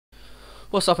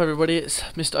What's up everybody, it's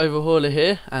Mr. Overhauler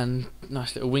here, and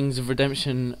nice little Wings of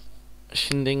Redemption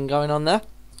shindig going on there.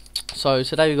 So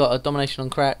today we got a domination on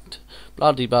Cracked,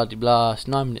 blah de blah de blah, it's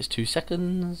 9 minutes 2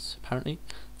 seconds, apparently,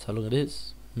 that's how long it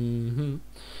is.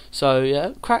 So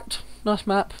yeah, Cracked, nice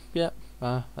map, yeah,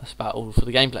 that's about all for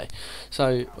the gameplay.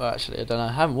 So, well actually I don't know,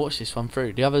 I haven't watched this one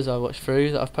through, the others I watched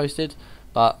through that I've posted,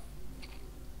 but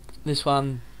this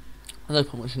one, there's no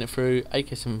point watching it through.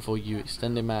 AK-74U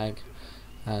extended mag,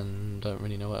 and don't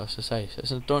really know what else to say. So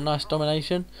it's a nice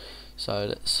domination, so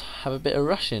let's have a bit of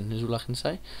rushing is all I can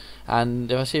say.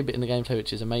 And if I see a bit in the gameplay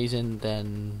which is amazing,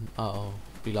 then I'll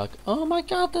be like, oh my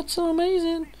god, that's so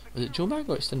amazing. Was it dual mag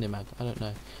or extended mag? I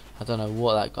don't know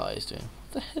what that guy is doing.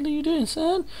 What the hell are you doing,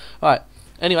 son? Alright,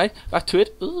 anyway, back to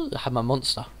it. Ooh, I have my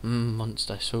monster.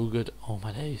 Monster, so good. Oh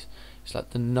my days, it's like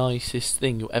the nicest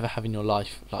thing you'll ever have in your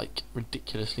life. Like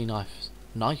ridiculously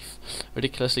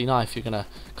ridiculously nice. You're gonna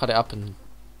cut it up and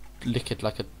lick it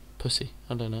like a pussy.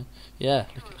 I don't know. Yeah,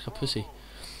 lick it like a pussy.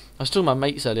 I was talking to my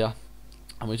mates earlier,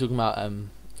 and we were talking about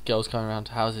girls coming around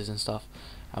to houses and stuff,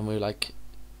 and we were like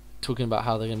talking about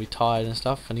how they're gonna be tired and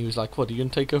stuff. And he was like, "What? Are you gonna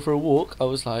take her for a walk?" I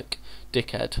was like,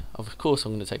 "Dickhead! Of course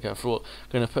I'm gonna take her for a walk.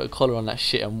 I'm gonna put a collar on that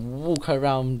shit and walk her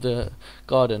around the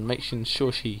garden, making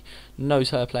sure she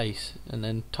knows her place, and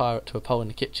then tie her up to a pole in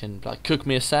the kitchen. Like, cook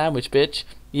me a sandwich, bitch.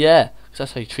 Yeah, because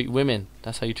that's how you treat women.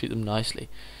 That's how you treat them nicely.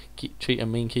 Treat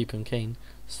them mean, keep them keen.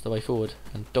 That's the way forward."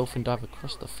 And dolphin dive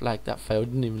across the flag. That failed.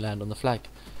 Didn't even land on the flag.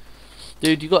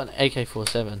 Dude, you got an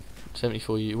AK-47,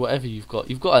 74U, whatever you've got.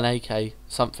 You've got an AK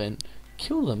something.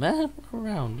 Kill them, man. Walk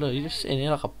around. Look, you're just sitting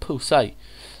here like a pussy.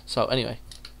 So anyway,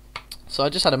 so I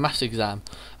just had a maths exam,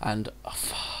 and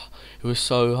it was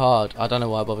so hard. I don't know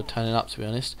why I bothered turning up, to be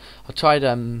honest. I tried.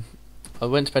 I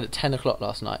went to bed at 10 o'clock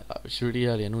last night, which is really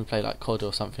early, and we play like COD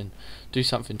or something, do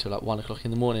something till like 1 o'clock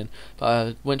in the morning. But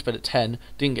I went to bed at 10,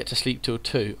 didn't get to sleep till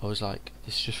 2. I was like,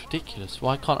 this is just ridiculous.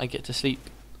 Why can't I get to sleep?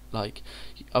 Like,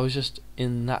 I was just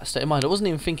in that state of mind. I wasn't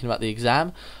even thinking about the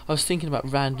exam. I was thinking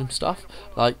about random stuff.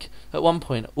 Like, at one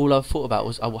point, all I thought about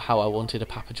was how I wanted a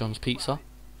Papa John's pizza.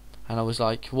 And I was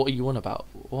like, what are you on about?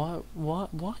 Why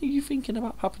are you thinking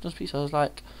about Papa John's pizza? I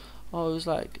was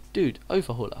like, dude,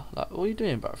 Overhauler, like, what are you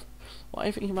doing, bruv? Why are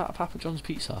you thinking about a Papa John's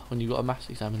pizza when you got a maths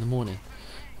exam in the morning?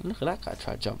 And look at that guy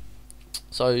try to jump.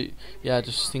 So yeah,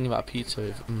 just thinking about pizza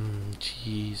with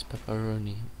cheese,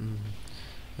 pepperoni. I'm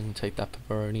gonna take that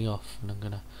pepperoni off, and I'm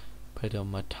gonna put it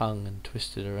on my tongue and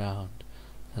twist it around,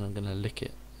 and I'm gonna lick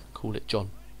it and call it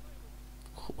John.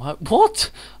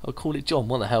 What? I'll call it John.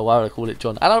 What the hell? Why would I call it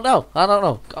John? I don't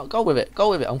know. Go with it.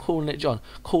 I'm calling it John.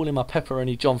 Calling my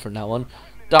pepperoni John from now on.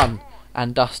 Done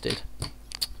and dusted.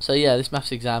 So yeah, this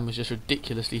maths exam was just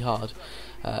ridiculously hard.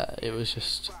 It was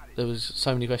just, there was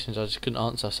so many questions I just couldn't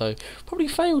answer, so probably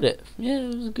failed it. Yeah,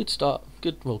 it was a good start,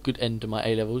 good end to my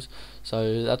A levels.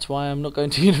 So that's why I'm not going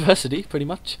to university, pretty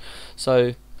much.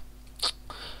 So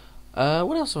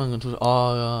what else am I going to talk?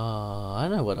 Oh, I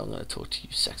know what I'm going to talk to you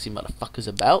sexy motherfuckers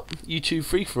about. YouTube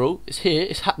Free For All. It's here.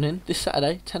 It's happening this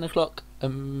Saturday, 10 o'clock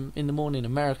in the morning,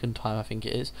 American time, I think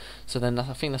it is. So then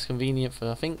I think that's convenient for,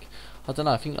 I don't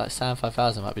know, I think like Sam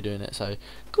 5000 might be doing it. So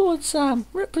go on, Sam,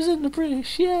 represent the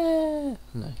British, yeah.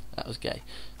 No, that was gay.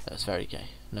 That was very gay.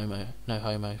 No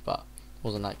homo, but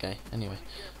wasn't that gay anyway.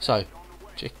 So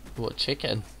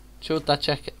chicken? Chilled that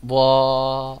chicken.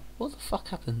 What the fuck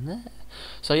happened there?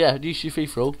 So yeah, YouTube Free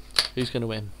For All. Who's gonna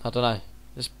win? I don't know.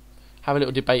 Just have a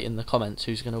little debate in the comments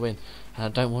who's gonna win. And I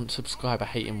don't want subscriber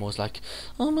hating wars like,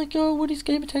 oh my god, Woody's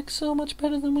Game Attack so much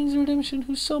better than Wings of Redemption,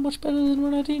 who's so much better than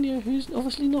Ronaldinho, who's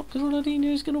obviously not, because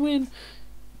Ronaldinho is gonna win.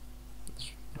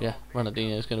 Yeah,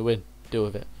 Ronaldinho is gonna win. Deal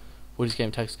with it. Woody's Game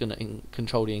Attack is gonna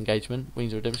control the engagement.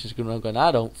 Wings of Redemption is gonna go,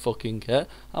 I don't fucking care.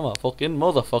 I'm a fucking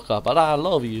motherfucker, but I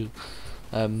love you.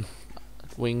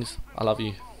 Wings, I love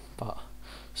you, but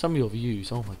some of your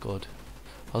views, oh my god.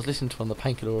 I was listening to on the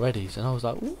Painkiller Alreadys, and I was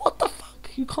like, what the fuck?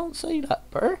 You can't say that,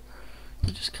 bro.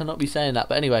 You just cannot be saying that.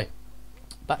 But anyway,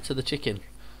 back to the chicken.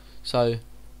 So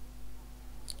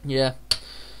yeah,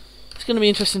 it's going to be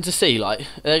interesting to see. Like,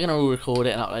 they're going to all record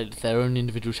it and upload it to their own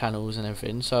individual channels and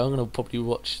everything. So I'm going to probably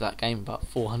watch that game about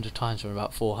 400 times from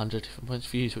about 400 different points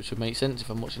of view, which would make sense if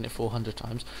I'm watching it 400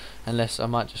 times. Unless I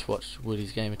might just watch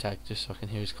Woody's Game Attack just so I can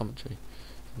hear his commentary.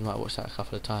 I might watch that a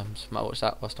couple of times. Might watch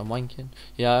that whilst I'm wanking.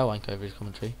 Yeah, I wank over his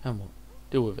commentary. And what?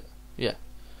 Deal with it. Yeah.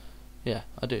 Yeah,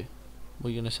 I do. What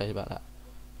are you going to say about that?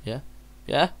 Yeah?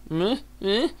 Yeah?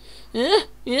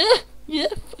 Yeah?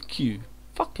 Fuck you.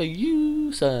 Fuck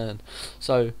you, son.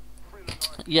 So,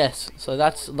 yes. So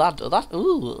that's that.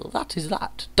 Ooh, that is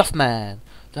that. Duffman.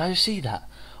 Did I see that?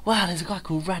 Wow, there's a guy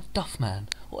called Rad Duffman.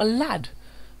 What a lad.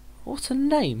 What's a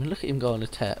name? Look at him go on a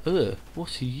tear. Ugh.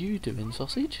 What are you doing?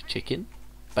 Sausage? Chicken?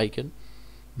 Bacon?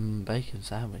 Bacon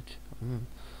sandwich.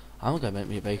 I'm gonna make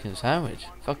me a bacon sandwich.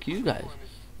 Fuck you guys.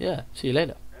 Yeah, see you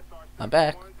later. I'm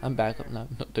back. No, I'm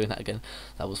not doing that again.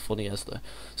 That was funny as though.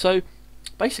 So,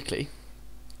 basically,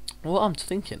 what I'm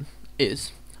thinking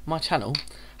is my channel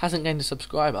hasn't gained a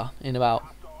subscriber in about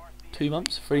 2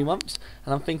 months, 3 months,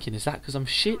 and I'm thinking, is that because I'm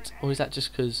shit, or is that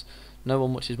just because no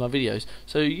one watches my videos?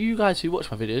 So you guys who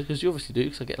watch my videos, because you obviously do,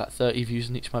 because I get like 30 views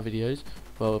in each of my videos,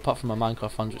 well, apart from my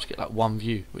Minecraft ones, which get like 1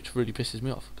 view, which really pisses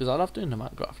me off, because I love doing the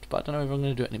Minecraft, but I don't know if I'm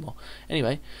going to do it anymore.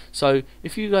 Anyway, so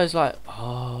if you guys like,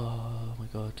 oh my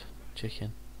god,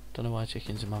 chicken, don't know why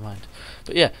chicken's in my mind,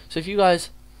 but yeah, so if you guys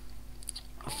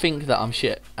think that I'm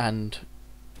shit and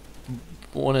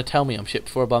want to tell me I'm shit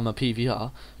before I buy my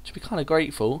PVR, to be kind of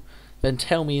grateful, then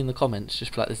tell me in the comments.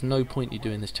 Just be like, there's no point you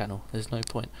doing this channel, there's no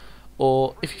point.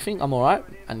 Or if you think I'm alright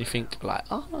and you think like,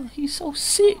 oh, he's so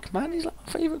sick, man, he's like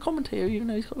my favourite commentator even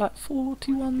though he's got like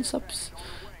 41 subs,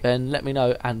 then let me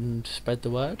know and spread the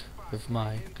word with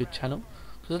my good channel,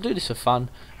 because I do this for fun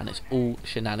and it's all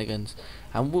shenanigans.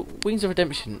 And Wings of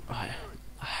Redemption, I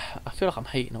feel like I'm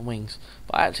hating on Wings,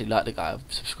 but I actually like the guy.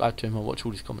 I've subscribed to him, I watch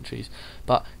all his commentaries,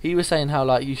 but he was saying how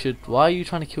like, you should, why are you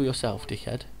trying to kill yourself,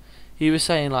 dickhead? He was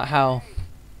saying like how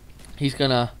he's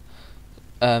gonna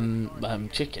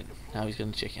chicken. How he's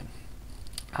gonna chicken.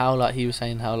 How like he was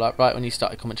saying how like right when he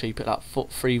started commentary he put like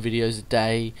 3 videos a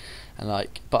day, and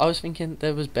like, but I was thinking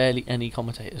there was barely any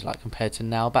commentators like compared to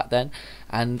now back then,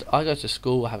 and I go to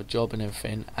school, I have a job and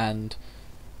everything, and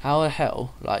how the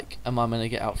hell like am I gonna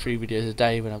get out 3 videos a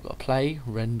day when I've got to play,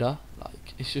 render?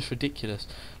 Like, it's just ridiculous.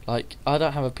 Like, I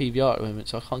don't have a PVR at the moment,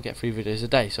 so I can't get 3 videos a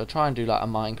day, so I try and do like a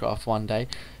Minecraft one day,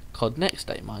 COD next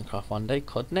day, Minecraft one day,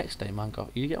 COD next day,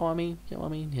 Minecraft. You get what I mean? Get what I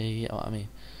mean? Yeah, you get what I mean.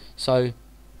 So,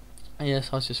 yes,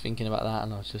 I was just thinking about that,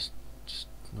 and I was just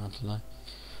I don't know.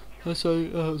 So,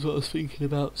 that was what I was thinking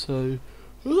about, so,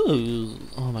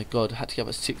 oh my god, I had to get up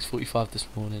at 6:45 this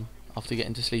morning, after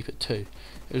getting to sleep at 2.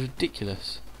 It was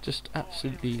ridiculous. Just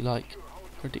absolutely, like,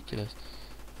 ridiculous.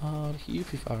 Oh, look at you,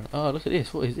 firing. Oh, look at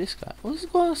this. What is this guy? What's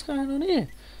going on here?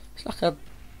 It's like a,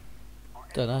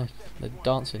 don't know, they're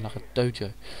dancing like a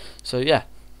dojo. So yeah,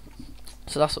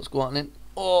 so that's what's going on.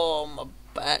 Oh, my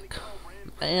back,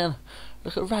 man.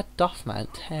 Look at Rad Duff, man,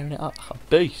 tearing it up like a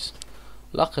beast,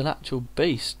 like an actual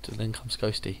beast. And then comes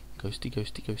Ghosty,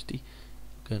 Ghosty.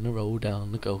 Gonna roll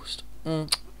down the ghost.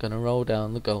 Gonna roll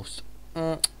down the ghost.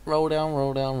 Roll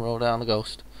down the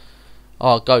ghost.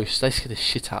 Oh, ghosts, they scare the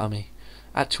shit out of me.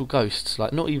 Actual ghosts,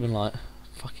 like not even like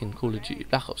fucking Call of Duty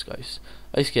Black Ops ghosts.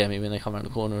 They scare me when they come around the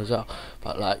corner as well.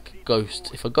 But like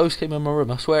ghosts, if a ghost came in my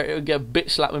room, I swear it would get a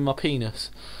bitch slapped with my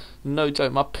penis. No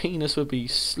joke, my penis would be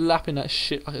slapping that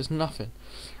shit like it's nothing.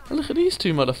 And look at these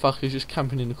 2 motherfuckers just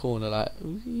camping in the corner like.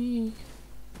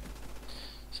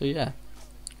 So yeah,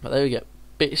 but they would get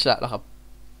bitch slapped like a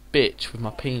bitch with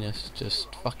my penis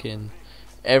just fucking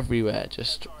everywhere,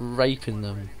 just raping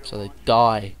them so they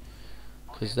die.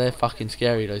 Because they're fucking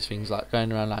scary, those things, like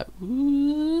going around like,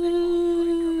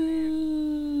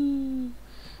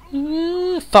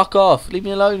 fuck off, leave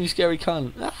me alone, you scary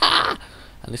cunt.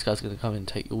 And this guy's gonna come and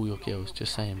take all your kills.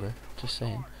 Just saying, bro, just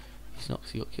saying. He's not,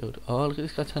 because he got killed. Oh, look at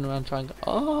this guy turn around and try and go,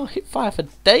 oh, hit fire for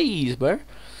days, bro.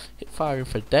 Hit firing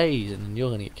for days, and then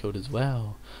you're gonna get killed as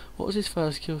well. What was his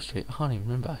first kill streak? I can't even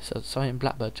remember. Something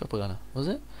Blackbird Chopper Gunner, was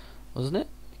it? Wasn't it?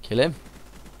 Kill him.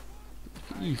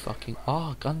 You fucking,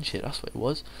 gunship, that's what it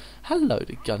was. Hello,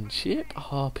 the gunship.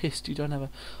 Oh, pissed you don't have a,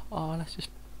 that's just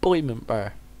Boymont,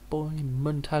 bro.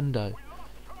 Boymontando.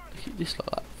 Look at this, like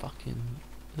that fucking,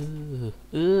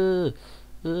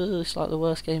 it's like the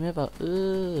worst game ever.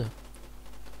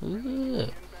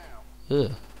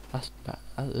 That's bad.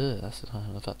 That's the time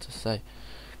I was about to say.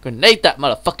 Grenade that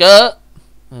motherfucker!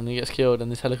 And he gets killed,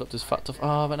 and this helicopter's fucked off.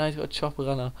 Oh, but now he's got a chopper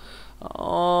gunner.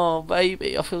 Oh,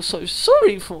 baby, I feel so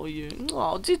sorry for you.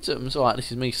 Oh, Diddums. Alright,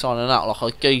 this is me signing out like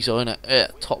a geezer, innit? Yeah,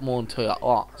 top more too.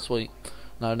 Oh, sweet.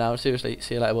 No, seriously,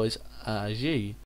 see you later, boys. G.